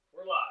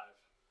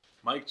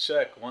Mic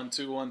check. 1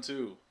 2 1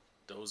 2.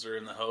 Dozer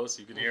in the house.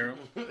 You can hear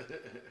him.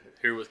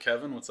 Here with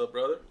Kevin. What's up,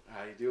 brother?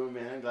 How you doing,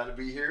 man? Glad to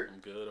be here.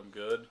 I'm good. I'm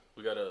good.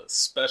 We got a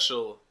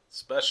special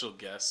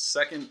guest.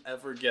 Second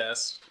ever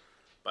guest.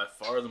 By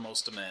far the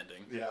most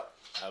demanding. Yeah.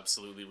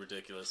 Absolutely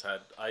ridiculous. Had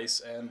ice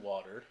and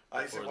water.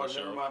 Ice and before water. the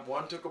show. Never mind.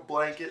 One took a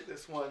blanket.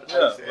 This one.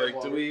 Yeah. Ice and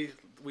water. Do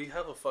we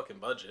have a fucking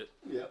budget?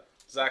 Yeah.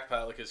 Zach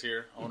Palick is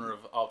here, owner of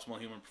Optimal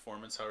Human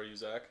Performance. How are you,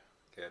 Zach?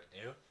 Good.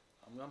 You?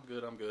 I'm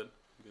good. I'm good.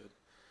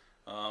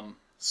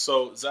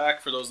 So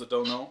Zach, for those that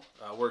don't know,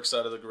 works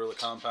out of the Gorilla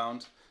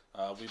Compound.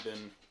 We've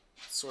been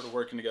sort of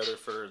working together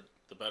for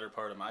the better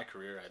part of my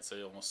career. I'd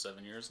say almost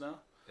 7 years now.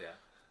 Yeah.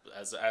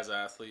 As an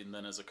athlete and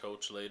then as a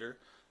coach later.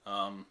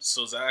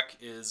 So Zach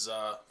is,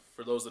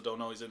 for those that don't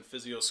know, he's in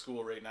physio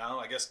school right now.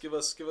 I guess give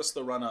us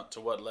the run up to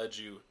what led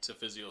you to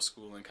physio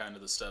school and kind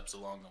of the steps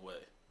along the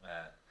way.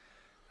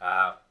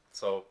 Man.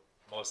 So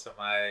most of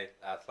my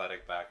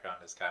athletic background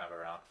is kind of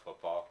around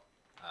football.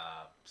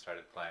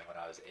 Started playing when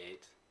I was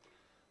 8.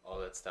 All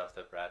that stuff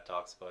that Brad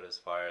talks about as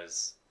far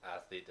as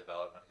athlete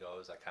development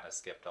goes, I kind of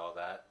skipped all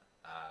that.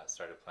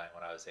 Started playing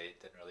when I was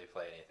 8, didn't really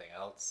play anything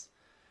else.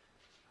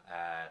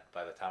 And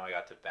by the time I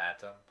got to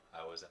Bantam,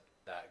 I wasn't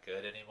that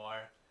good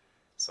anymore.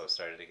 So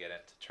started to get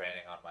into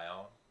training on my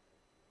own.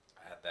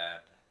 And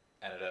then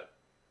ended up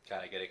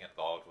kind of getting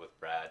involved with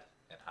Brad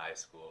in high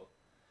school.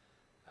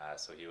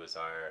 So he was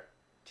our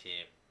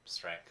team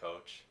strength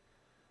coach.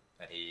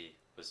 And he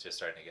was just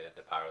starting to get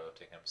into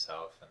powerlifting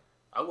himself. And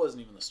I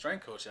wasn't even the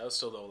strength coach. I was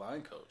still the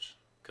O-line coach.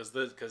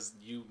 Because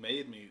you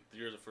made me,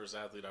 you're the first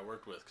athlete I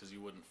worked with because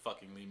you wouldn't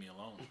fucking leave me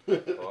alone.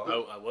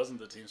 well, I wasn't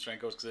the team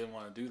strength coach because I didn't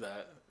want to do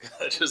that.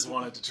 I just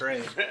wanted to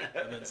train.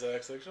 And then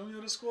Zach's like, show me how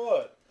to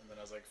squat. And then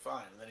I was like,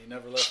 fine. And then he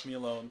never left me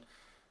alone.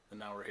 And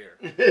now we're here.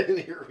 And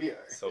here we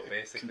are. so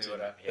basically what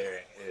I'm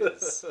hearing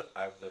is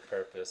I'm the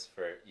purpose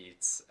for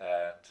eats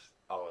and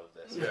all of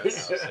this.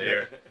 Yes. So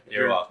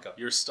you're welcome.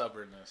 Your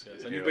stubbornness,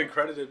 yes. And You're you've been welcome.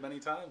 credited many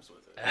times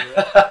with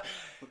it.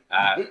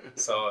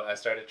 So I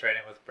started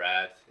training with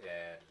Brad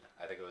in,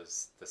 I think it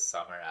was the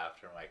summer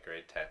after my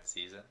grade 10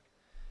 season,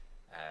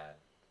 and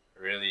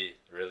really,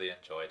 really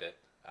enjoyed it.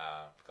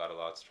 Got a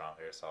lot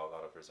stronger, saw a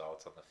lot of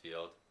results on the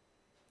field,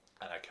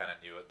 and I kind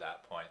of knew at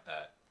that point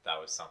that that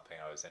was something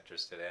I was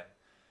interested in.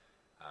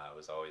 I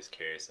was always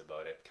curious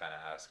about it, kind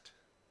of asked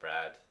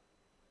Brad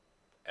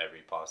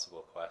every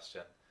possible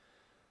question,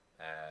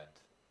 and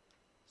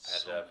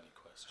So ended up many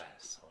questions.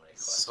 so many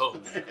questions. So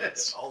many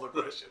questions. All the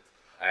questions.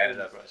 I ended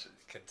All up the questions.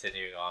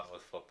 continuing on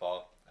with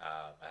football.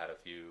 I had a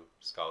few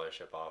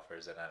scholarship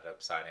offers and ended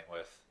up signing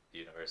with the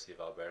University of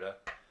Alberta.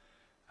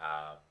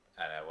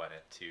 And I went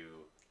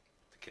into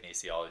the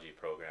kinesiology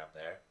program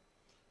there.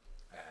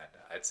 And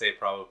I'd say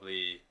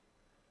probably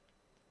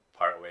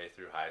partway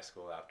through high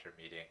school, after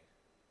meeting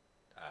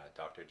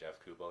Dr. Jeff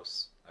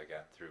Kubos,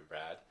 again through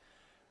Brad,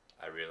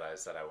 I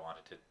realized that I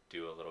wanted to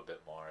do a little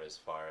bit more as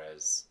far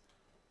as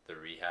the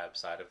rehab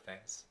side of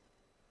things.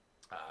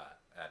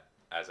 And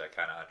as I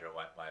kind of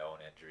underwent my own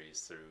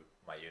injuries through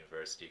my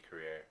university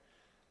career,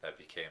 that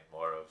became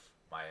more of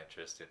my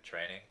interest in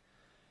training.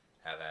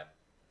 And then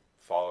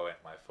following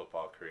my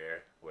football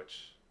career,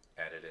 which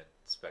ended in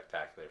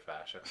spectacular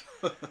fashion,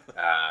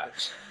 I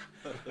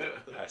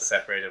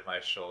separated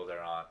my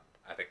shoulder on,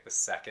 I think, the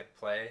second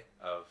play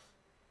of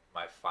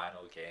my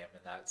final game in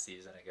that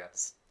season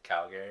against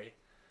Calgary.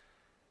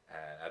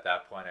 And at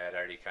that point, I had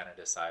already kind of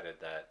decided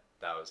that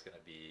that was going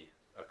to be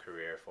a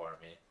career for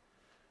me.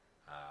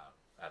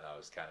 And that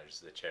was kind of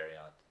just the cherry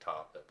on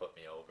top that put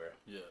me over.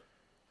 Yeah.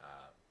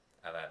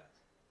 And then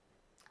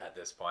at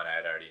this point, I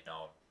had already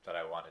known that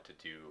I wanted to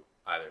do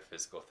either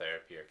physical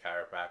therapy or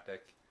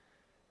chiropractic.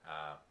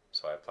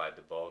 So I applied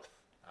to both,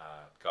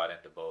 got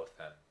into both,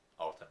 and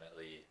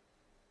ultimately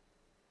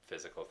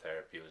physical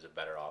therapy was a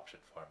better option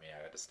for me.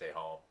 I got to stay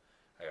home.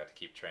 I got to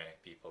keep training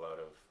people out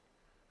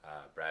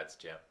of Brad's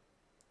gym.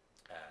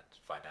 And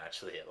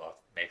financially, it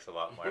makes a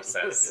lot more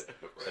sense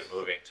than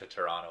moving to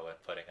Toronto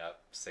and putting up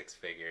 6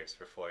 figures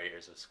for 4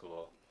 years of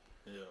school.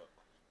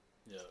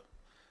 Yeah.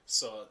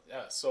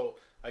 So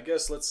I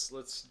guess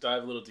let's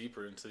dive a little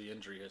deeper into the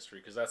injury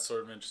history, because that's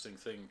sort of an interesting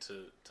thing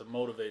to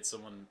motivate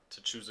someone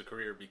to choose a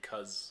career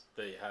because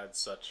they had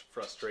such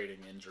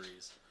frustrating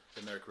injuries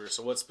in their career.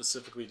 So what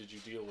specifically did you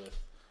deal with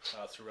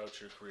throughout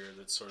your career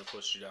that sort of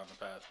pushed you down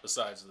the path,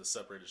 besides the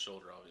separated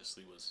shoulder?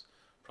 Obviously was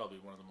probably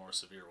one of the more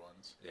severe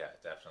ones. Yeah,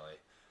 definitely.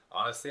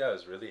 Honestly, I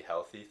was really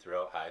healthy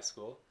throughout high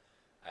school.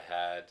 I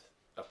had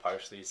a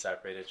partially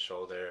separated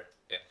shoulder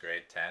in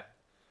grade 10.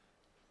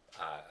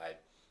 I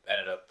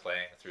ended up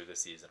playing through the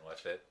season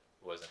with it.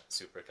 Wasn't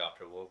super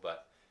comfortable,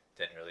 but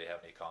didn't really have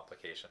any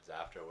complications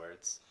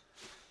afterwards.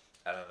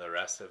 And then the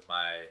rest of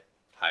my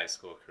high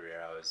school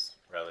career, I was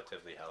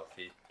relatively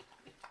healthy.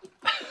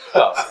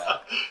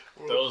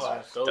 Those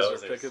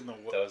Those are are- picking the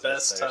those are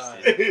best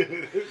time. thirsty.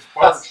 It's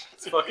parched.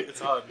 It's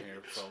hot in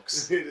here,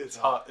 folks. It is It's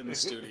hot in the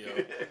studio.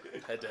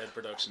 Head-to-head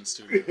production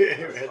studio.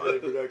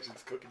 Red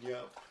Productions cooking you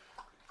up.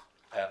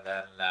 And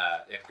then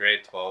in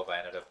grade 12, I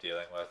ended up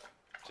dealing with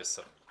just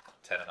some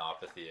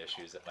tendinopathy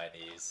issues in my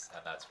knees,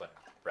 and that's when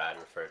Brad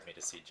referred me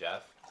to see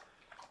Jeff.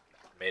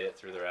 Made it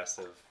through the rest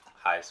of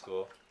high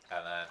school,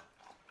 and then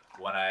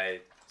when I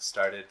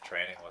started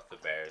training with the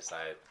Bears,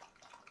 I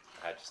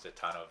had just a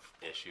ton of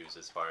issues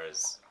as far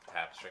as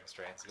hamstring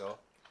strains go.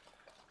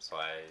 So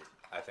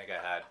I think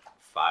I had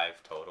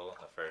 5 total in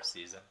the first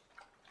season,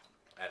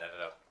 and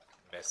ended up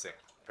missing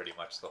pretty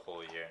much the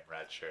whole year in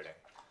redshirting.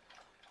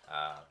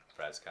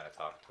 Brad's kind of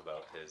talked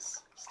about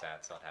his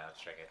stance on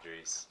hamstring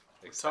injuries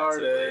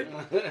extensively.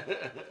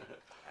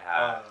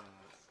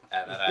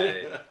 And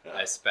then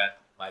I spent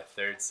my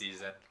 3rd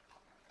season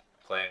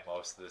playing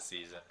most of the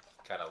season,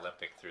 kind of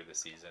limping through the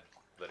season,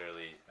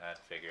 literally and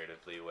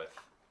figuratively, with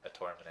a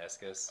torn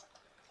meniscus.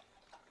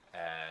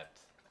 And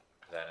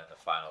then in the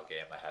final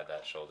game, I had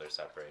that shoulder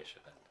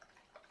separation. And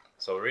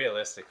so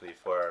realistically,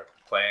 for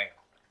playing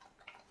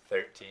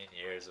 13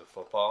 years of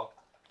football,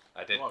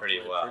 I did pretty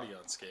well. Pretty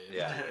unscathed.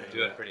 Yeah,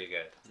 doing pretty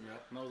good. Yeah.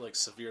 No, like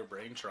severe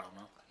brain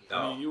trauma. No.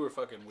 I mean, you were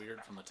fucking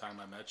weird from the time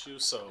I met you,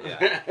 so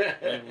Yeah.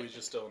 maybe we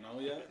just don't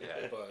know yet.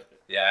 Yeah. But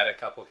Yeah, I had a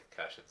couple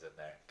concussions in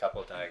there. A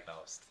couple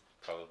diagnosed.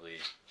 Probably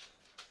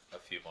a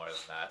few more than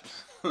that.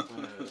 There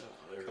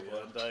couple you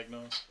go.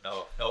 undiagnosed.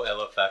 No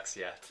ill effects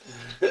yet.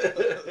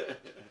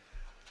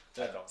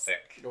 I don't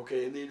think.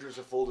 Okay, in the interest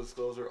of full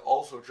disclosure,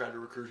 also trying to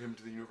recruit him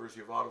to the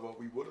University of Ottawa.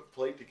 We would have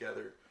played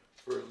together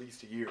for at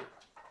least a year.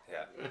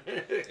 Yeah.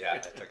 Yeah, I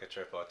took a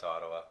trip out to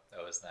Ottawa.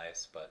 That was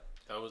nice, but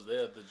That was they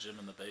had the gym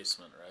in the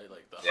basement, right?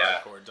 Like the Yeah.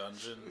 hardcore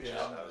dungeon. Yeah,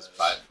 gym. that was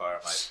by far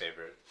my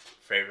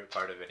favorite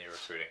part of any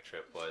recruiting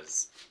trip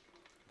was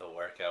the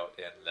workout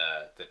in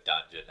the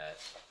dungeon at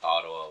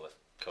Ottawa with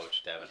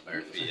Coach Devin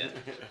Murphy and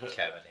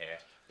Kevin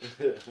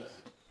here.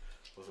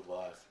 Was a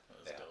blast. That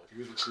was Yeah. dope. He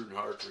was recruiting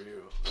hard for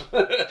you.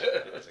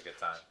 It was a good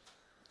time.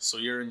 So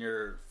you're in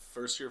your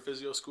first year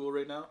physio school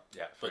right now,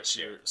 Yeah, but first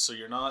year.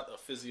 you're not a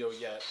physio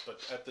yet.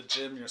 But at the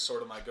gym, you're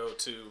sort of my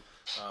go-to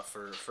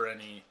for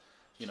any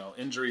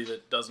injury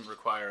that doesn't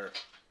require,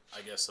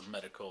 I guess, a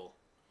medical,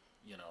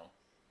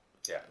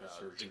 Yeah.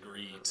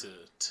 degree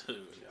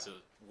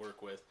to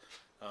work with.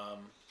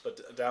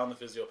 But down the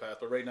physio path.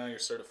 But right now you're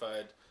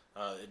certified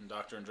in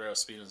Dr. Andrea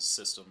Spina's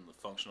system, the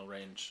functional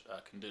range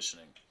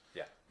conditioning.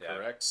 Yeah.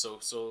 Correct. So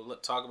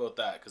let's talk about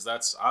that,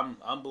 because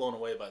I'm blown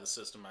away by the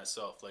system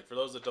myself. Like, for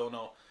those that don't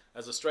know,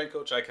 as a strength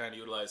coach, I kind of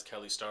utilize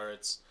Kelly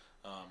Starrett's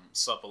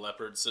Supple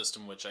Leopard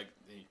system, which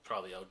he's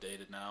probably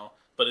outdated now,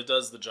 but it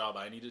does the job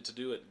I need it to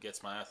do. It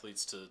gets my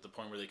athletes to the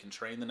point where they can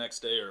train the next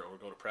day or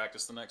go to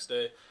practice the next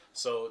day.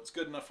 So it's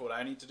good enough for what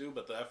I need to do.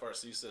 But the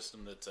FRC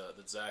system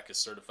that Zach is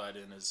certified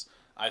in is,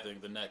 I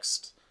think, the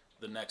next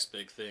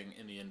big thing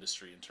in the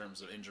industry in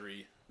terms of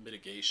injury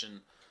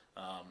mitigation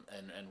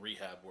and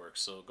rehab work.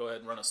 So go ahead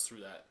and run us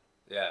through that.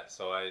 Yeah,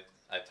 so I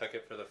took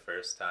it for the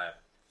first time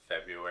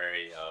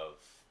February of,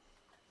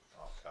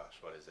 oh gosh,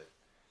 what is it?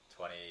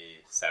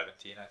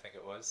 2017, I think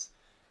it was.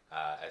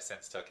 I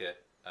since took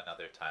it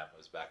another time. It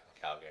was back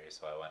in Calgary,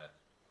 so I went and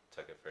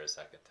took it for a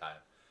second time.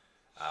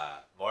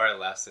 More or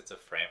less, it's a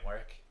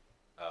framework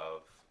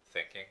of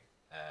thinking,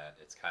 and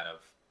it's kind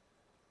of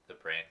the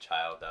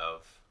brainchild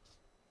of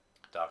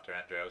Dr.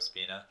 Andrea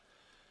Spina.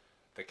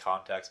 The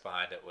context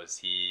behind it was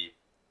he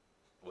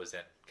was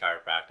in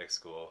chiropractic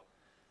school,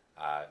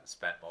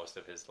 spent most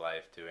of his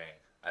life doing,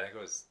 I think it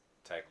was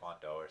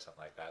Taekwondo or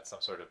something like that,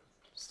 some sort of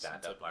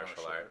stand-up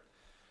martial art,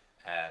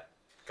 and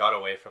got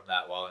away from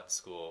that while in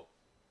school.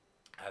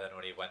 And then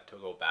when he went to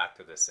go back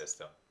to the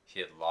system, he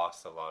had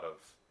lost a lot of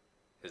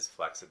his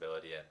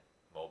flexibility and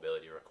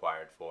mobility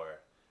required for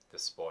the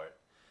sport.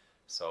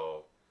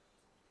 So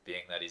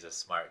being that he's a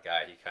smart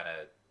guy, he kind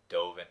of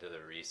dove into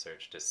the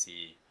research to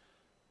see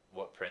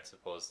what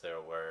principles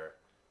there were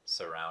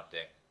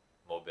surrounding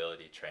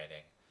mobility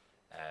training,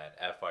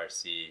 and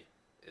FRC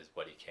is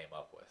what he came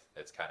up with.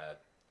 It's kind of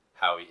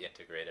how he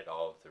integrated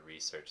all of the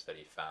research that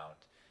he found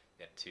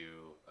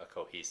into a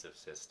cohesive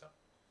system.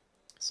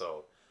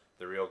 So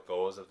the real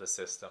goals of the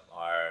system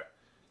are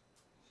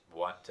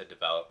 1, to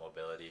develop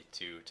mobility,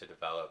 2, to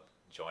develop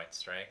joint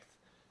strength,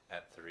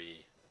 and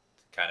 3,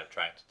 kind of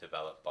trying to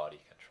develop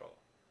body control.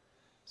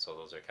 So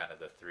those are kind of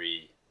the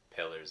 3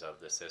 pillars of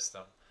the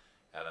system.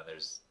 And then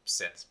there's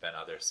since been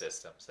other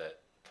systems that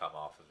come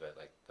off of it,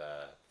 like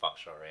the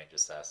functional range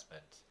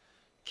assessment,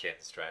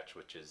 Kinstretch,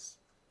 which is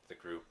the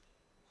group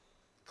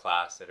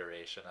class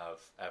iteration of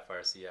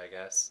FRC, I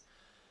guess.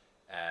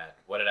 And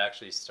what it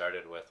actually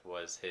started with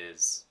was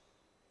his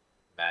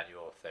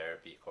manual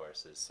therapy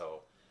courses.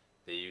 So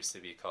they used to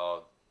be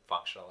called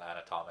functional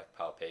anatomic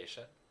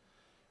palpation.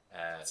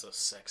 And That's a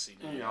sexy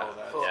name.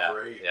 That's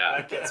great. Yeah.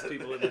 That gets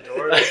people in the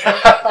door.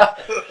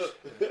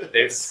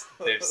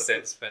 they've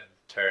since been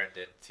turned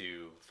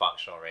into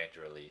functional range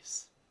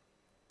release.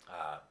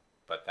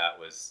 But that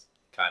was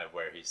kind of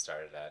where he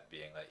started at,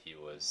 being that he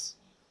was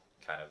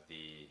kind of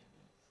the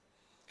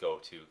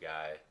go-to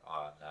guy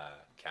on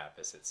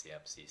campus at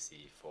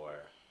CMCC for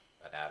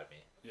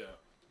anatomy. Yeah.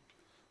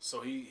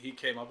 So he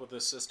came up with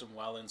this system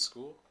while in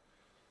school?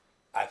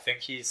 I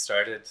think he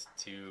started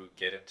to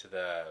get into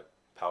the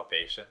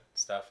palpation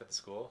stuff in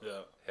school.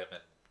 Yeah. Him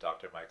and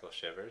Dr. Michael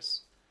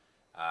Shivers.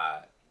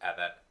 And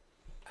then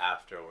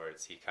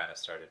afterwards, he kind of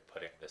started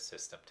putting the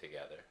system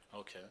together.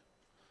 Okay.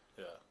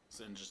 Yeah.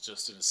 So in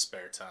just in his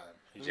spare time.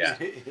 He Yeah.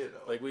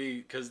 Like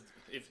because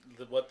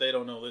what they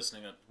don't know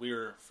listening,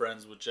 we're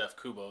friends with Jeff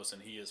Kubos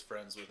and he is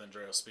friends with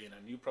Andreo Spina,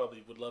 and you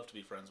probably would love to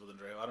be friends with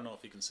Andreo. I don't know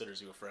if he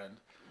considers you a friend.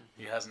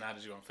 He hasn't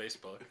added you on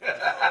Facebook.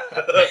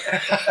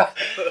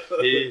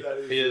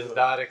 He has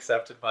not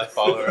accepted my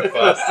follow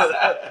request.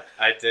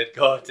 I did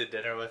go out to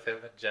dinner with him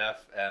and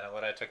Jeff, and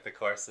when I took the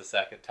course the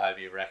second time,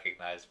 he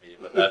recognized me.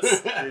 But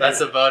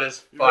that's about as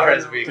far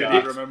as we Did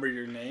got. he remember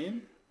your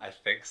name? I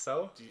think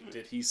so.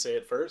 Did he say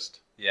it first?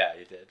 Yeah,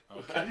 he did.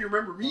 Okay. How do you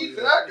remember me,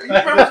 Zach? You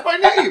remember my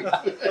name.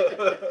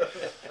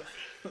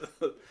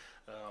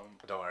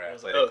 Don't worry, I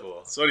played it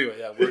cool. So anyway,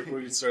 yeah,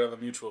 we sort of have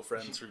a mutual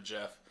friend through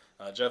Jeff.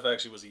 Jeff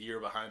actually was a year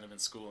behind him in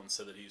school and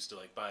said that he used to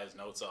like buy his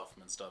notes off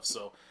him and stuff.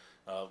 So,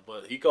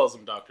 but he calls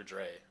him Dr.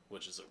 Dre,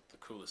 which is the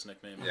coolest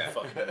nickname in the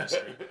fucking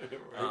industry.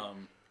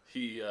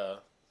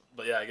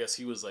 But yeah, I guess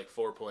he was like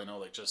 4.0,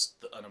 like just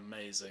an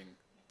amazing,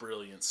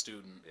 brilliant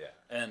student. Yeah.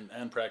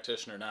 And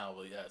practitioner now.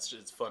 But yeah,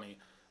 it's funny.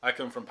 I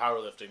come from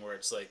powerlifting where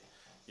it's like,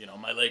 you know,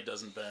 my leg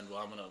doesn't bend. Well,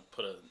 I'm going to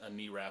put a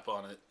knee wrap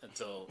on it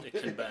until it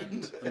can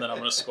bend. And then I'm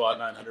going to squat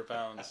 900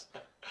 pounds.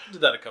 I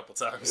did that a couple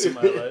times in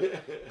my life.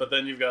 But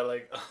then you've got,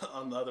 like,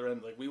 on the other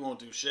end, like, we won't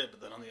do shit.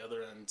 But then on the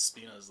other end,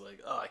 Spina's like,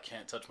 oh, I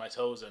can't touch my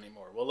toes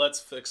anymore. Well, let's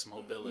fix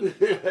mobility.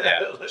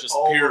 Yeah. Just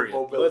All period.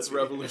 mobility. Let's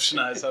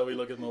revolutionize how we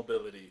look at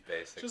mobility.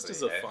 Basically, Just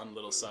as a fun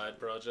little side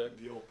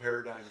project. The old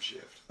paradigm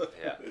shift.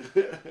 Yeah.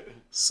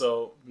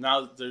 So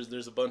now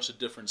there's a bunch of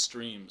different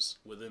streams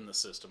within the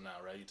system now,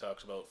 right? You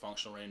talked about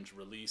functional range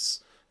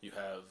release. You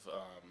have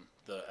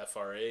the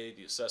FRA,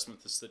 the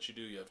assessments that you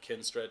do. You have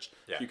Kinstretch.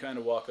 Yeah. Can you kind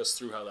of walk us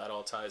through how that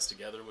all ties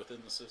together within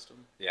the system?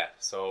 Yeah,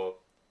 so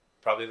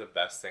probably the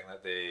best thing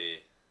that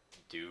they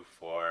do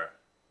for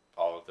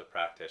all of the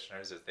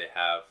practitioners is they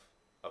have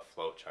a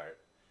flow chart.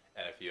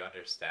 And if you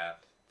understand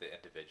the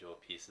individual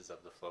pieces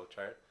of the flow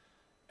chart,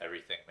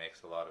 everything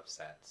makes a lot of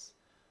sense.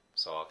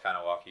 So I'll kind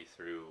of walk you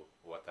through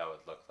what that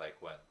would look like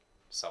when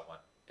someone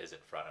is in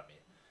front of me.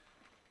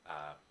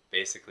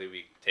 Basically,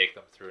 we take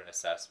them through an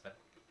assessment,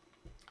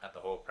 and the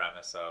whole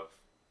premise of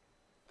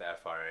the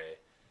FRA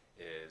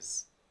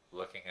is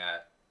looking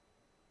at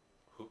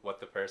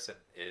what the person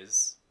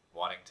is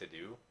wanting to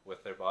do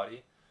with their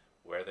body,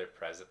 where they're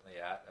presently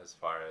at as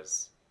far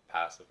as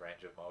passive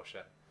range of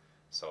motion.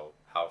 So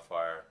how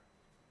far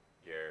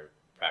your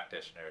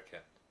practitioner can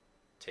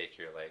take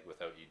your leg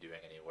without you doing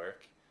any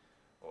work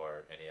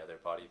or any other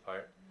body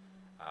part,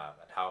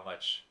 and how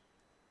much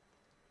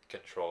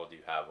control do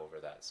you have over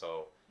that.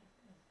 So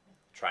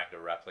trying to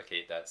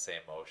replicate that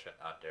same motion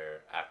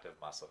under active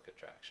muscle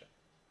contraction.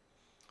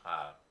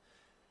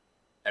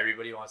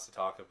 Everybody wants to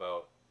talk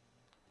about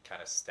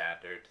kind of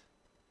standard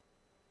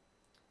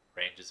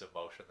ranges of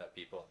motion that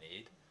people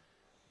need,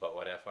 but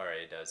what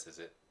FRA does is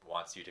it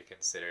wants you to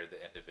consider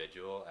the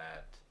individual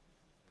and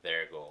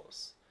their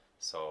goals.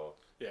 So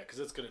Yeah, because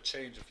it's going to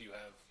change if you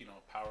have, you know,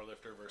 a power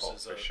lifter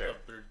versus sure. a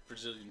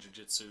Brazilian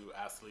Jiu-Jitsu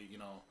athlete. You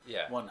know,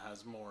 Yeah. one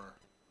has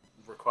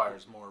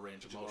requires more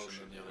range of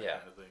motion than the other Yeah.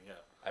 kind of thing. Yeah.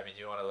 I mean,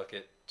 you want to look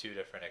at two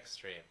different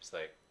extremes.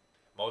 Like,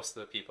 most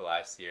of the people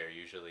I see are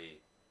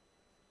usually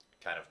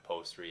kind of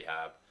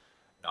post-rehab,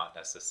 not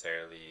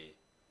necessarily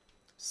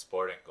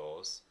sporting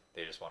goals.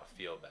 They just want to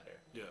feel better.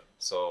 Yeah.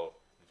 So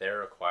their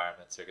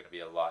requirements are going to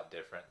be a lot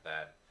different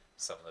than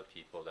some of the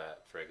people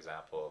that, for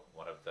example,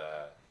 one of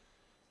the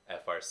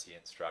FRC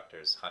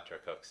instructors, Hunter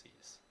Cook,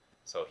 sees.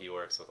 So he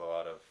works with a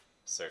lot of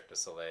Cirque du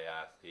Soleil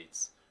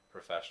athletes,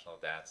 professional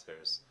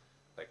dancers.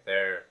 Like,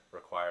 their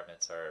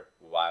requirements are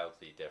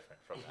wildly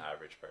different from the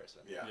average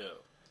person. Yeah.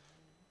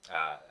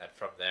 And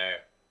from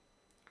there,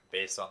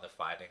 based on the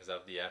findings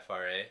of the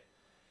FRA,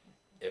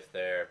 if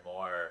they're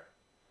more,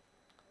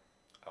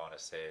 I want to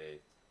say,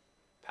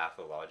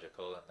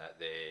 pathological in that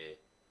they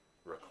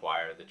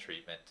require the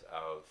treatment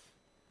of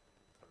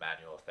a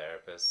manual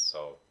therapist,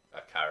 so a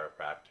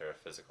chiropractor, a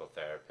physical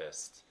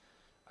therapist,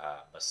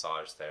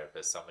 massage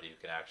therapist, somebody who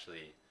can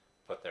actually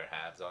put their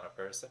hands on a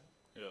person,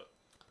 Yeah.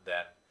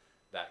 then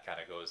that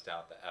kind of goes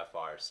down the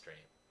FR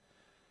stream.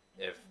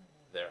 If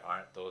there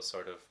aren't those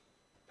sort of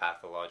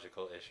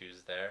pathological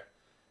issues there,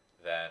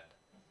 then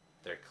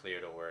they're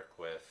clear to work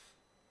with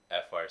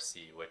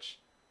FRC, which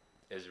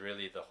is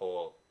really the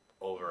whole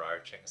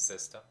overarching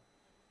system.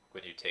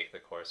 When you take the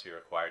course, you're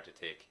required to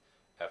take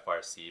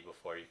FRC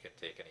before you can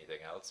take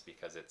anything else,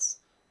 because it's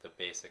the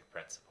basic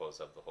principles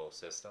of the whole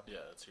system. Yeah,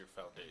 that's your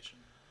foundation.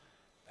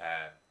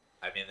 And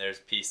I mean, there's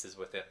pieces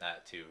within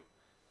that too.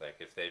 Like,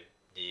 if they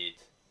need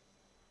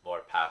more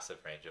passive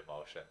range of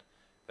motion,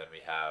 then we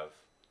have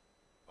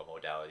a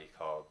modality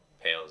called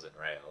Pails and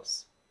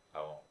Rails. I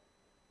won't,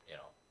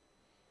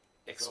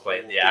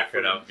 explain the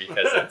acronym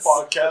because it's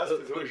podcast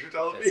is what you're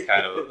telling me. it's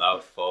kind of a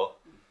mouthful.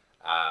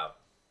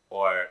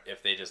 Or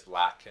if they just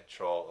lack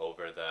control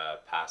over the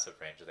passive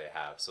range that they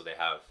have, so they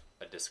have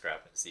a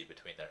discrepancy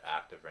between their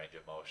active range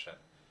of motion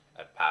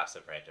and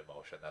passive range of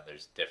motion, then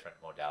there's different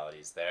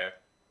modalities there.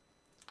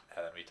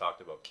 And then we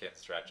talked about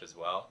Kinstretch as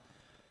well.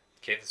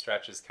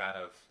 Kinstretch is kind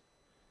of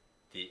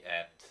the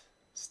end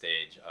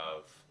stage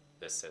of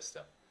this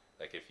system.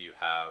 Like if you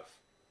have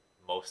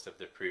most of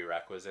the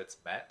prerequisites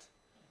met,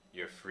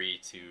 you're free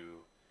to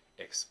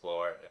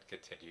explore and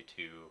continue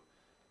to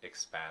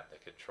expand the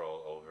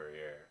control over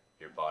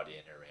your body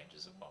and your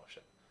ranges of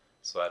motion.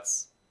 So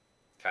that's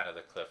kind of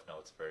the Cliff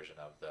Notes version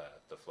of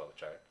the flow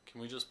chart. Can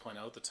we just point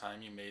out the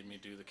time you made me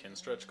do the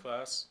Kinstretch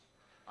class?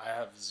 I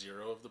have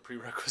 0 of the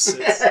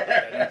prerequisites. Like,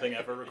 anything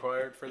ever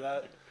required for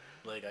that.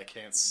 Like, I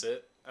can't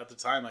sit. At the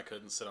time, I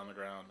couldn't sit on the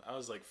ground. I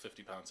was like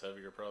 50 pounds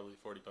heavier, probably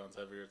 40 pounds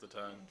heavier at the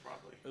time.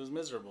 Probably. It was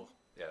miserable.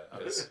 Yeah,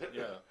 It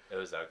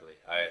was ugly.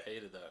 I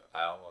hated that.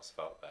 I almost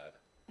felt bad.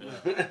 Yeah.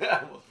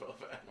 I almost felt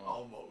bad.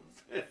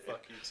 Almost.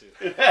 Fuck you too.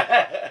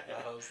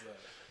 How's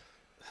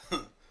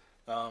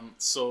that?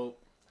 So,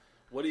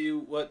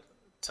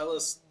 tell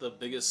us the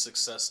biggest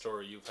success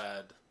story you've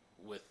had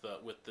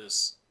with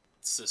this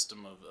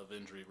system of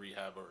injury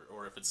rehab,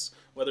 or if it's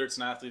whether it's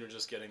an athlete or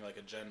just getting like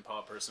a Gen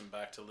Pop person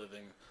back to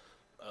living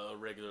a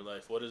regular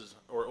life. What is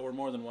or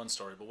more than one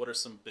story, but what are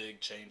some big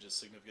changes,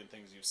 significant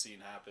things you've seen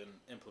happen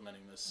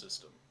implementing this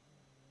system?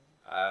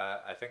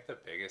 I think the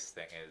biggest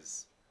thing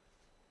is,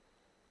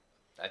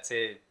 I'd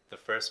say the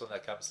first one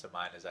that comes to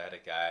mind is I had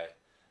a guy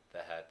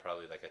that had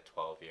probably like a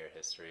 12-year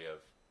history of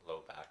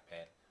low back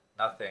pain.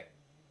 Nothing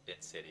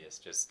insidious,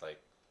 just like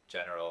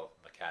general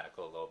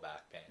mechanical low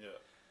back pain. Yeah.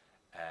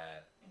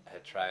 And I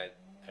had tried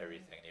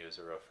everything. He was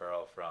a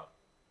referral from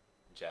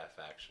Jeff,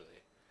 actually.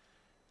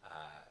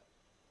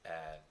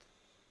 And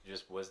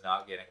just was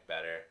not getting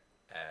better.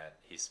 And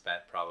he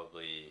spent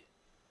probably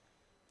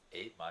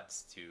 8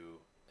 months to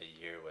a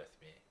year with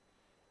me.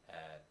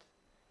 And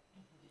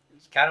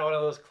it's kind of one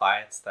of those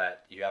clients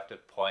that you have to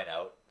point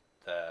out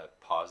the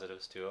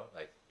positives to him.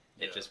 Like,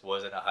 it just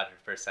wasn't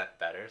 100%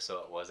 better, so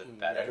it wasn't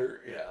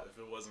better. Yeah, if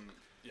it wasn't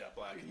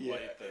black and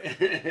white,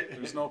 then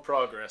there's no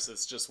progress.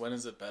 It's just, when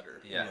is it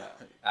better? Yeah.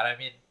 And I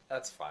mean,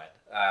 that's fine.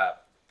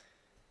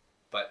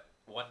 But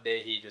one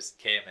day he just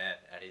came in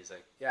and he's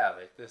like, yeah,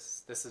 like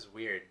this is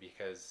weird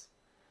because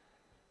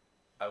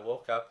I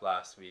woke up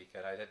last week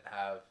and I didn't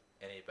have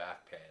any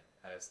back pain.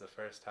 And it's the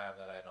first time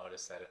that I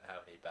noticed I didn't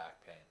have any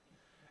back pain.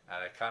 And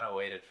I kind of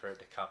waited for it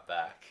to come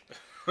back.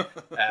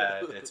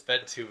 And it's been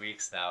 2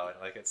 weeks now and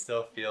like it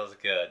still feels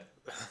good.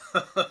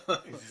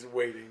 He's just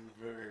waiting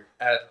for...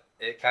 And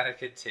it kind of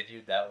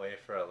continued that way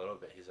for a little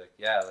bit. He's like,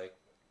 yeah, like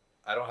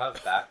I don't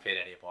have back pain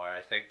anymore.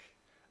 I think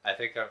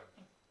I'm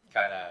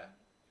kind of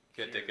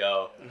good to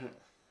go.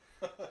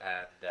 And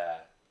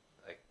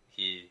like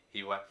he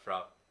went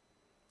from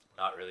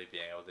not really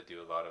being able to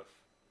do a lot of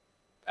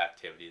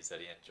activities that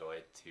he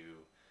enjoyed to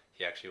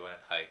he actually went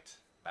and hiked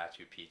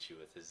Machu Picchu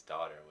with his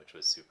daughter, which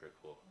was super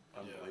cool.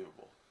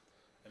 Unbelievable.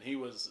 And he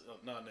was,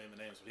 not naming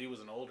names, but he was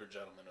an older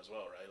gentleman as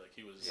well, right? Like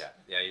he was...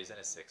 Yeah, he was in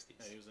his 60s.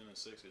 Yeah, he was in his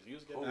 60s. He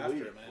was getting after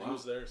it, man. Wow. He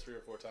was there 3 or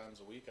 4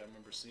 times a week. I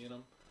remember seeing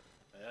him.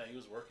 Yeah, he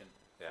was working,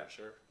 for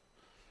sure.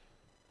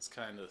 It's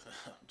kind of...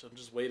 I'm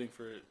just waiting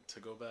for it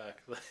to go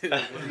back.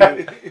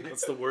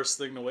 That's the worst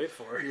thing to wait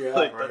for. Yeah,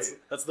 like, right.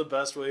 That's the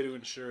best way to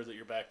ensure that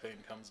your back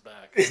pain comes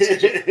back.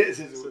 Sit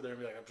there and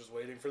be like, I'm just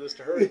waiting for this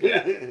to hurt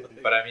again.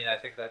 Yeah. But I mean, I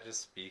think that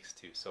just speaks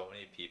to so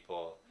many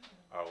people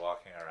are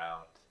walking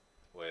around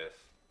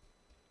with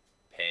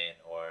pain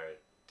or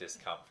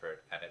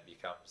discomfort and it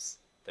becomes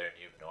their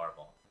new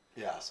normal.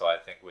 Yeah. So I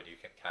think when you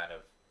can kind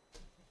of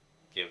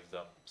give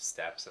them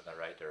steps in the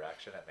right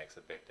direction, it makes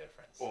a big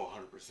difference. Oh,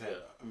 100%. Yeah.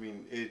 I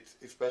mean, it's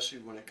especially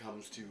when it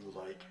comes to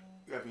like,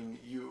 I mean,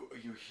 you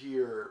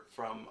hear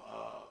from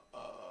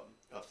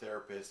a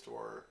therapist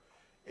or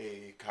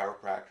a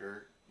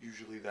chiropractor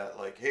usually that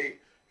like, hey,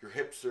 your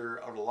hips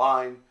are out of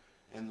line,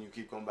 and you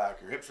keep going back.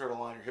 Your hips are out of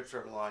line. Your hips are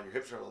out of line. Your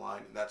hips are out of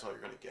line, and that's all you're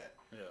gonna get.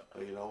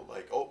 Yeah. You know,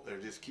 like, oh, they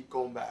just keep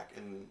going back,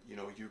 and you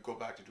know, you go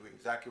back to doing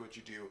exactly what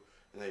you do,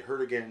 and they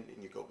hurt again,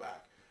 and you go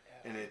back.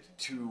 And it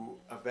to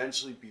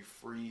eventually be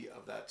free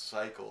of that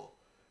cycle,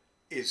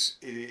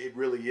 it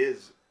really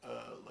is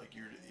like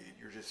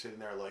you're just sitting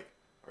there like,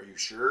 are you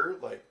sure?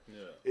 Like,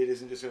 it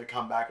isn't just gonna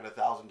come back at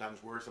 1,000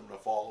 times worse. I'm gonna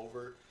fall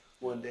over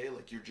one day.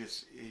 Like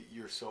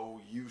you're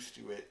so used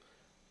to it.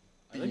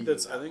 I think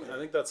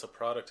that's a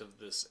product of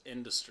this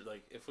industry.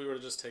 Like if we were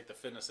to just take the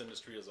fitness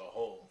industry as a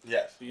whole,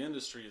 yes, the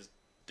industry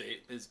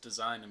is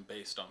designed and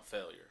based on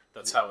failure.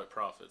 That's how it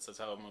profits. That's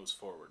how it moves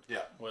forward.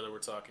 Yeah. Whether we're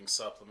talking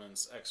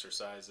supplements,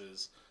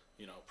 exercises,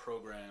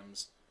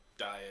 programs,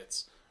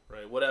 diets,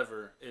 right?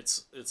 Whatever.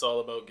 It's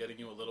all about getting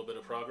you a little bit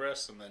of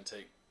progress and then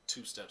take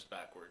 2 steps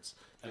backwards.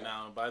 And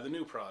now buy the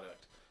new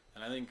product.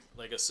 And I think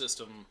like a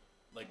system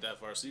like the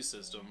FRC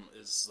system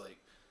is like,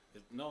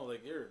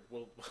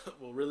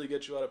 we'll really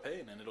get you out of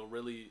pain, and it'll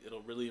really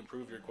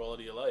improve your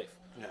quality of life.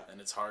 Yeah. And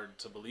it's hard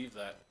to believe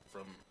that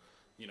from,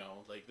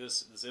 like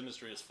this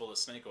industry is full of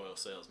snake oil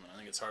salesmen. I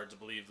think it's hard to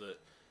believe that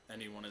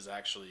anyone is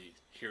actually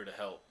here to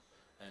help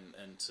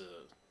and to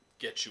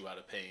get you out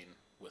of pain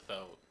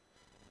without,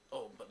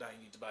 but now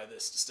you need to buy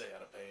this to stay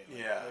out of pain.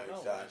 Yeah, like, no,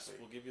 exactly.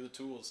 We'll give you the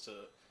tools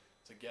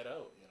to get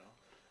out,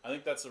 I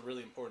think that's a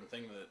really important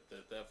thing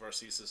that the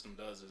FRC system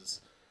does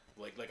is,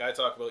 like I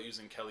talk about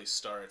using Kelly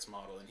Starrett's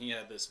model, and he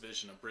had this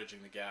vision of bridging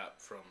the gap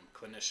from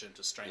clinician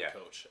to strength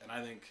coach. And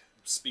I think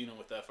Spino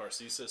with the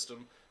FRC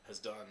system has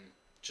done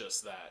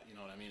just that. You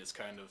know what I mean? It's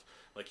kind of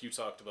like you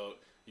talked about.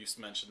 You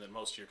mentioned that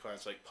most of your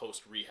clients like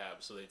post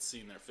rehab, so they'd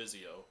seen their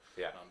physio.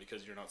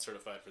 Because you're not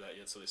certified for that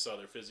yet, so they saw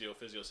their physio.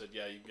 Physio said,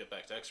 "Yeah, you can get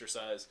back to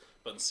exercise,"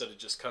 but instead of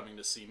just coming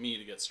to see me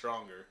to get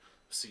stronger,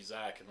 see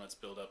Zach and let's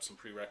build up some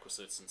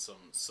prerequisites and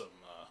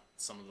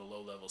some of the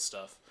low level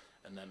stuff,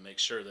 and then make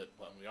sure that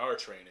when we are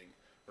training,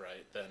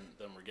 right, then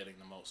we're getting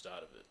the most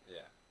out of it.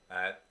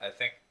 Yeah, I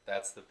think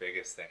that's the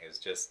biggest thing is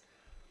just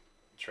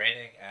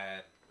training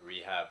and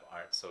rehab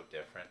aren't so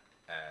different,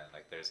 and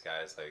like there's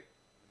guys like,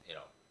 you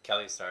know,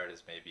 Kelly Starrett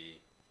is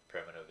maybe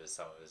primitive as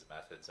some of his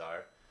methods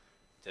are,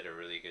 did a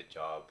really good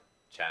job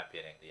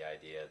championing the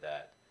idea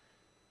that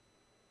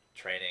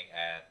training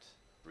and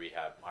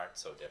rehab aren't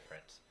so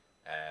different,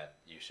 and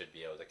you should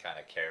be able to kind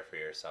of care for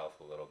yourself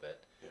a little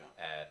bit.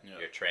 And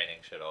your training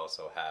should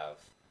also have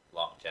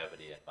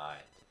longevity in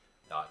mind,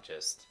 not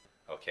just,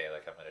 okay,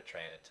 like I'm going to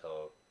train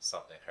until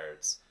something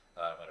hurts,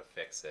 I'm going to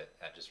fix it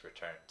and just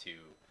return to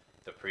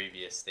the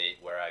previous state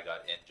where I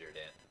got injured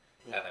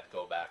in, and then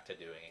go back to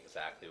doing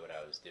exactly what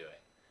I was doing.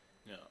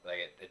 Like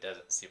it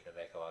doesn't seem to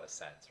make a lot of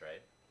sense,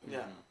 right?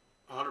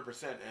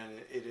 100%.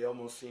 And it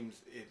almost seems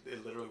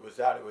it literally was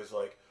that. It was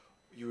like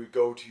you would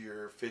go to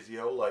your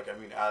physio, like, I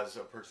mean, as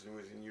a person who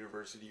was in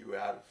university, you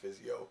had a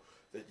physio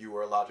that you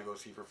were allowed to go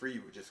see for free.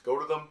 You would just go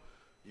to them,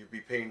 you'd be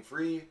paying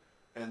free,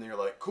 and they're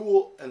like,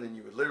 cool, and then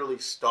you would literally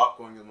stop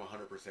going to them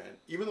 100%.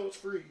 Even though it's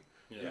free,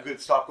 you could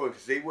stop going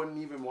because they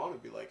wouldn't even want to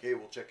be like, hey,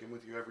 we'll check in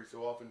with you every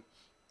so often.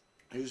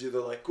 Usually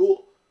they're like,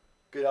 cool,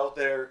 get out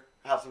there,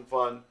 have some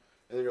fun,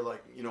 and then you're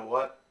like, you know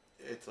what?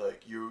 It's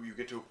like you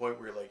get to a point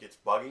where you're like, it's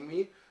bugging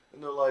me,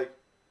 and they're like,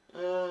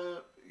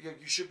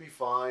 you should be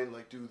fine,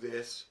 like, do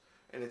this.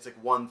 And it's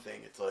like one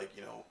thing. It's like,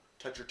 you know,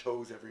 touch your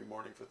toes every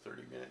morning for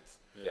 30 minutes.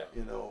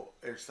 You know,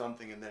 or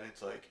something. And then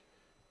it's like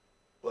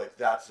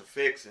that's the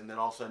fix. And then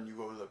all of a sudden you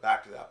go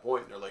back to that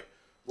point. And they're like,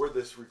 where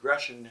this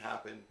regression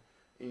happened.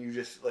 And you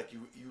just, like,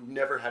 you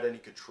never had any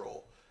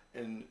control.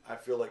 And I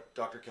feel like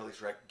Dr. Kelly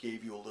Starrett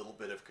gave you a little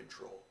bit of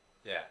control.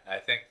 Yeah, I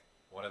think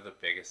one of the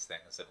biggest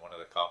things and one of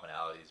the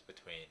commonalities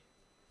between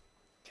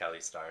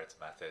Kelly Starrett's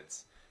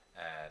methods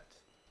and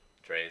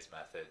Dre's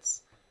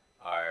methods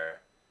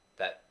are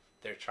that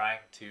they're trying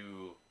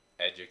to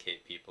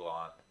educate people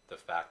on the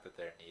fact that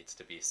there needs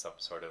to be some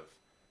sort of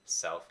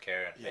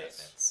self-care and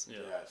maintenance.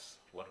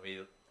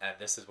 And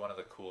this is one of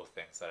the cool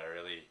things that I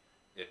really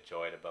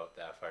enjoyed about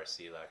the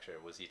FRC lecture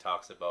was he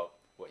talks about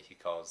what he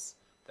calls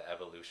the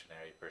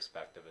evolutionary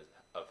perspective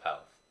of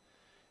health.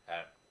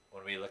 And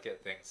when we look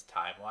at things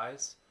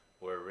time-wise,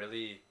 we're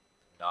really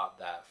not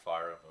that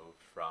far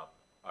removed from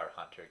our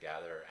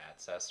hunter-gatherer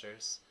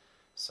ancestors.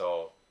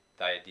 So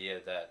the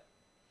idea that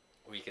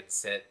we can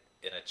sit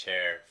in a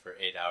chair for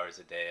 8 hours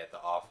a day at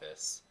the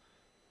office,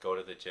 go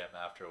to the gym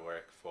after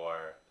work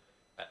for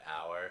an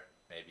hour,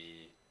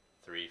 maybe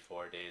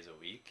 3-4 days a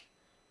week,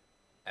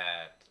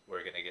 and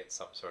we're going to get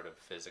some sort of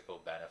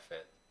physical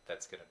benefit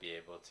that's going to be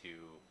able to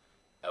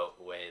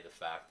outweigh the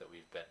fact that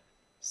we've been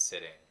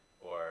sitting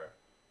or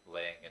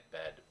laying in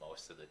bed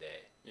most of the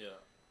day.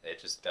 It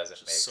just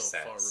doesn't make sense. So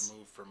far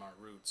removed from our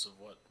roots of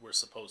what we're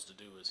supposed to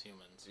do as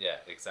humans.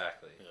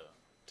 Exactly.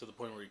 To the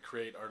point where we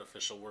create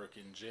artificial work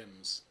in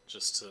gyms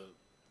just to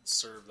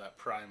serve that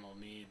primal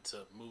need to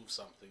move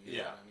something. You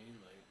know what I mean?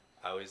 Like,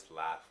 I always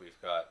laugh. We've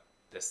got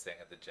this thing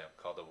at the gym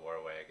called a war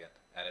wagon,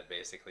 and it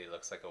basically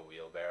looks like a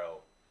wheelbarrow,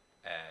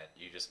 and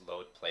you just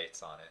load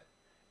plates on it.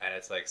 And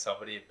it's like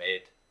somebody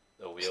made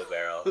the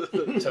wheelbarrow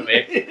to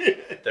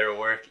make their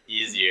work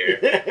easier,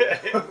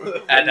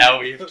 and now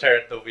we've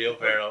turned the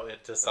wheelbarrow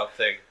into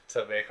something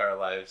to make our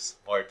lives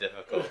more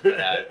difficult and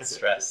add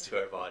stress to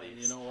our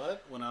bodies. You know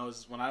what? When I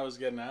was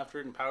getting after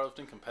it in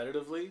powerlifting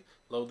competitively,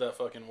 load that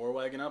fucking war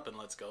wagon up and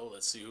let's go.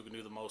 Let's see who can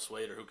do the most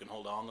weight or who can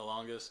hold on the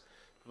longest.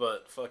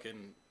 But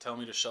fucking tell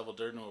me to shovel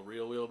dirt into a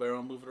real wheelbarrow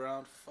and move it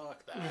around?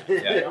 Fuck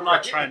that. I'm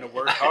not trying to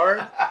work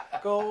hard.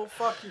 Go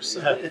fuck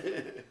yourself.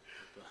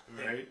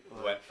 Right?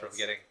 Went from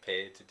getting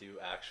paid to do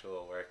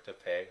actual work to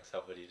paying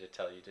somebody to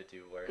tell you to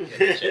do work in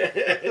the gym.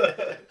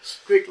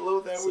 Quick,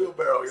 load that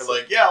wheelbarrow. You're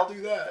like, yeah, I'll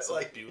do that. It's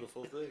like a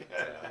beautiful thing.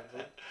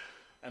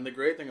 And the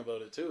great thing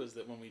about it too is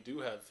that when we do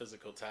have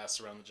physical tasks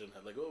around the gym,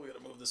 like, oh, we got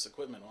to move this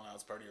equipment. Well, now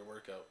it's part of your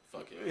workout.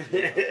 Fuck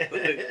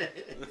it.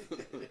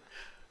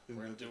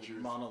 We're gonna do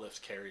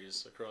monolift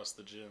carries across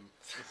the gym.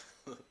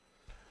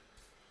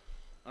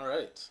 All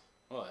right.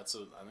 Well, I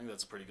think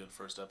that's a pretty good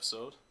first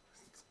episode.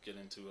 Let's get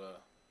into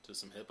to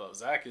some hip hop.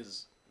 Zach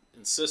is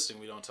insisting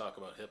we don't talk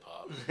about hip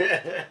hop.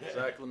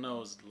 Zach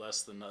knows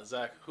less than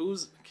Zach.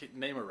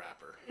 Name a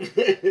rapper?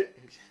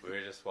 We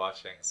were just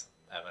watching some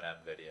Eminem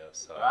videos,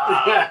 so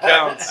it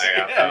counts.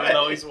 Even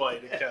though he's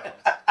white, it counts.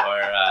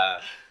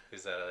 Or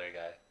who's that other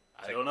guy?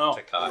 I don't know.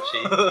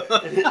 Tekashi.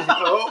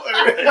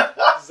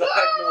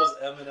 Zach knows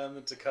Eminem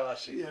and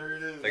Tekashi. There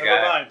it is. The Never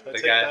guy, mind. I the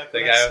take guy, back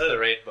the what I guy with said. the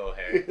rainbow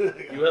hair.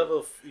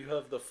 You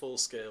have the full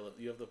scale of,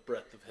 you have the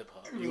breadth of hip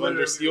hop. You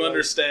Literally, you like-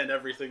 understand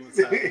everything that's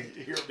happening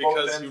You're both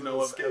because ends you of know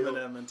the of scale.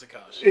 Eminem and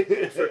Tekashi.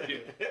 Good for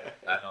you.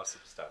 I know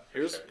some stuff.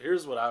 for sure.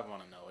 Here's what I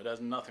want to know. It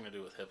has nothing to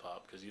do with hip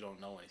hop because you don't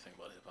know anything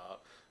about hip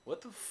hop.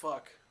 What the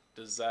fuck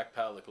does Zach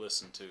Palick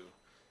listen to?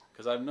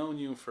 Because I've known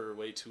you for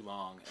way too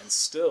long, and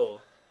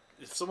still,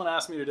 if someone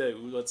asked me today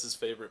what's his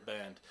favorite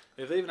band,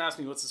 if they even asked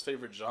me what's his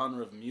favorite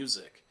genre of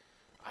music,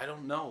 I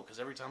don't know, because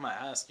every time I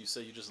ask, you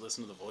say you just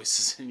listen to the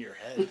voices in your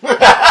head.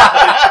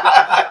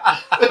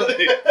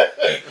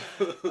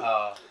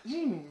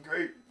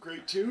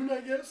 Great tune, I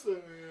guess.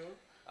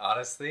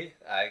 Honestly,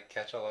 I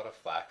catch a lot of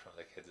flack from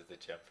the kids at the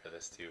gym for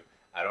this too.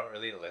 I don't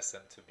really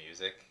listen to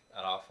music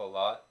an awful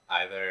lot.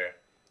 Either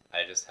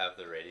I just have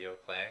the radio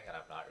playing and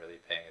I'm not really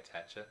paying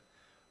attention,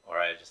 or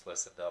I just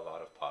listen to a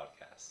lot of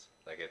podcasts.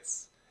 Like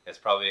it's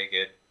probably a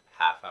good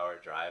half-hour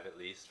drive at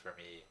least for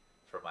me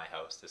from my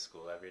house to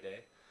school every day.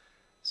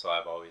 So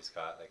I've always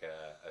got like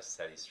a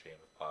steady stream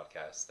of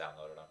podcasts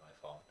downloaded on my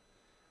phone.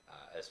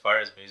 As far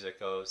as music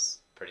goes,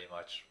 pretty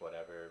much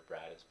whatever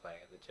Brad is playing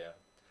at the gym.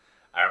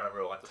 I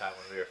remember one time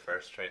when we were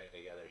first training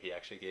together, he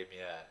actually gave me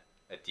a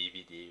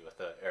DVD with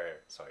a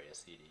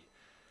CD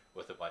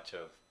with a bunch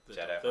of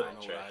Jedi They don't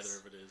mind know what either tricks.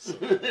 of it is. So.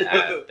 And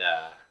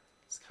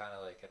it's kind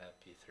of like an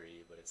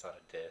MP3, but it's on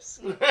a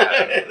disc.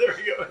 There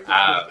we go.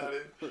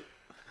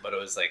 But it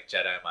was like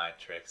Jedi mind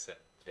tricks and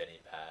Vinny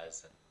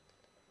Paz and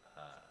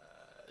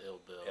Ill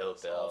Bill, Ill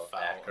it's all Bill,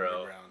 foul Acro.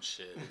 underground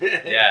shit.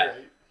 Yeah.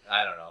 Right.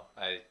 I don't know.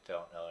 I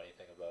don't know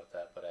anything about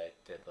that, but I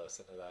did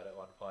listen to that at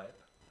one point.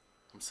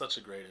 I'm such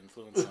a great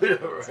influence on you.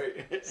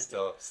 Right.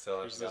 Still There's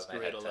haven't this got my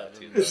grade head 11.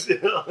 tattooed. though. Still,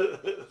 don't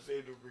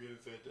forget to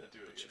say that.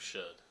 But you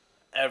should.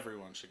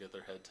 Everyone should get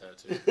their head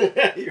tattooed.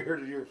 You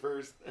heard it here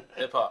first.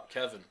 Hip hop,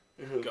 Kevin,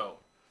 go.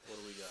 What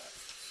do we got?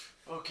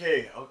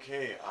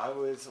 Okay. I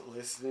was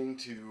listening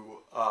to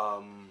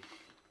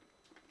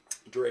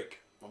Drake.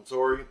 I'm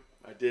sorry,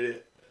 I did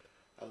it.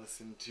 I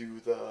listened to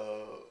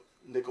the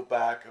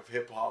Nickelback of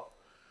hip hop.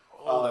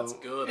 Oh, that's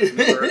good. I've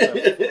never heard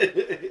that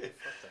before.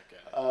 Fuck that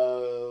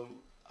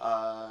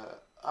guy.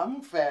 I'm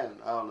a fan.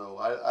 I don't know.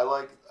 I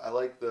like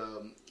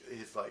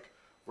his like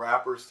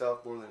rapper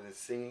stuff more than his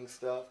singing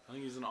stuff. I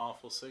think he's an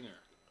awful singer.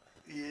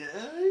 Yeah,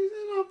 he's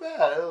not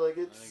bad. Like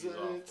I it's think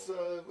he's it's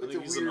awful. I it's think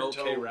a he's weird an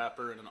okay tone.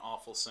 rapper and an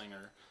awful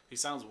singer. He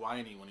sounds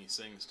whiny when he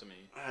sings to me.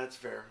 That's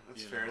fair.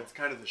 That's You fair. know. It's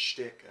kind of the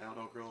shtick. I don't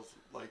know if girls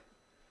like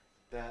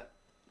that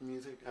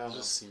music. I It don't know.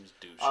 just seems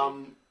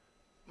douchey.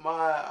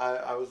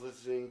 I was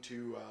listening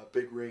to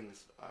Big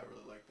Rings. I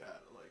really like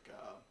that. Like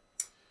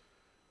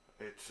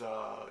it's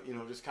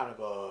just kind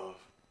of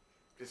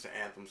just an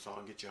anthem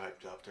song, get you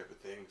hyped up type of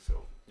thing.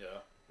 So Yeah.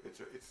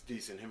 it's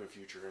decent. Him and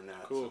Future in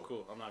that. Cool, so.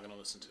 cool. I'm not gonna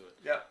listen to it.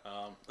 Yeah.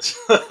 Um,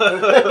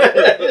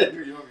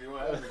 you know,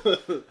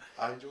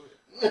 I enjoy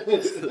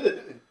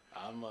it.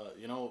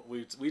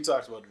 we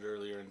talked about it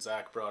earlier, and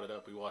Zach brought it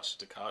up. We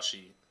watched a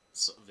Tekashi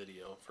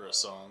video for a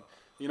song.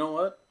 You know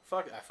what?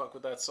 I fuck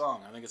with that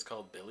song. I think it's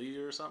called Billy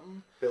or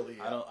something. Billy.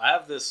 Yeah. I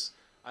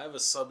have a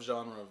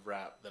subgenre of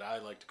rap that I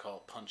like to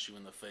call punch you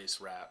in the face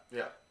rap.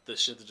 Yeah. The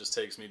shit that just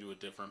takes me to a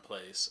different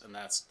place, and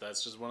that's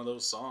just one of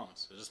those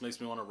songs. It just makes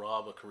me want to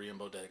rob a Korean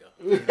bodega.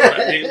 You know what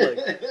I mean?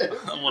 Like,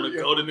 I want to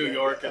go to New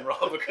York and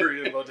rob a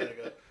Korean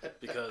bodega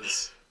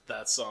because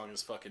that song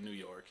is fucking New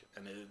York,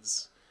 and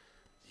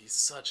he's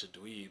such a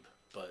dweeb,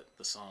 but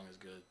the song is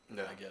good.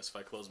 Yeah. I guess if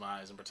I close my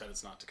eyes and pretend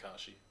it's not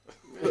Tekashi.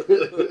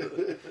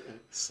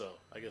 So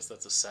I guess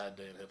that's a sad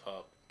day in hip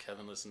hop.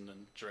 Kevin listening to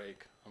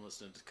Drake. I'm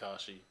listening to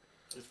Tekashi.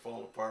 It's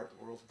falling apart.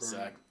 The world's burning.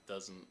 Zach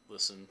doesn't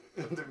listen.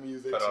 The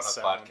music. Put on a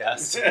sound.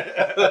 podcast.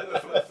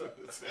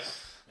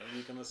 Maybe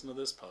you can listen to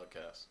this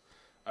podcast.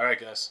 All right,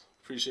 guys.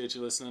 Appreciate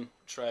you listening.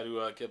 Try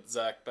to get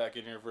Zach back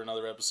in here for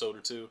another episode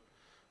or two.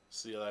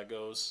 See how that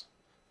goes.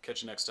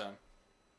 Catch you next time.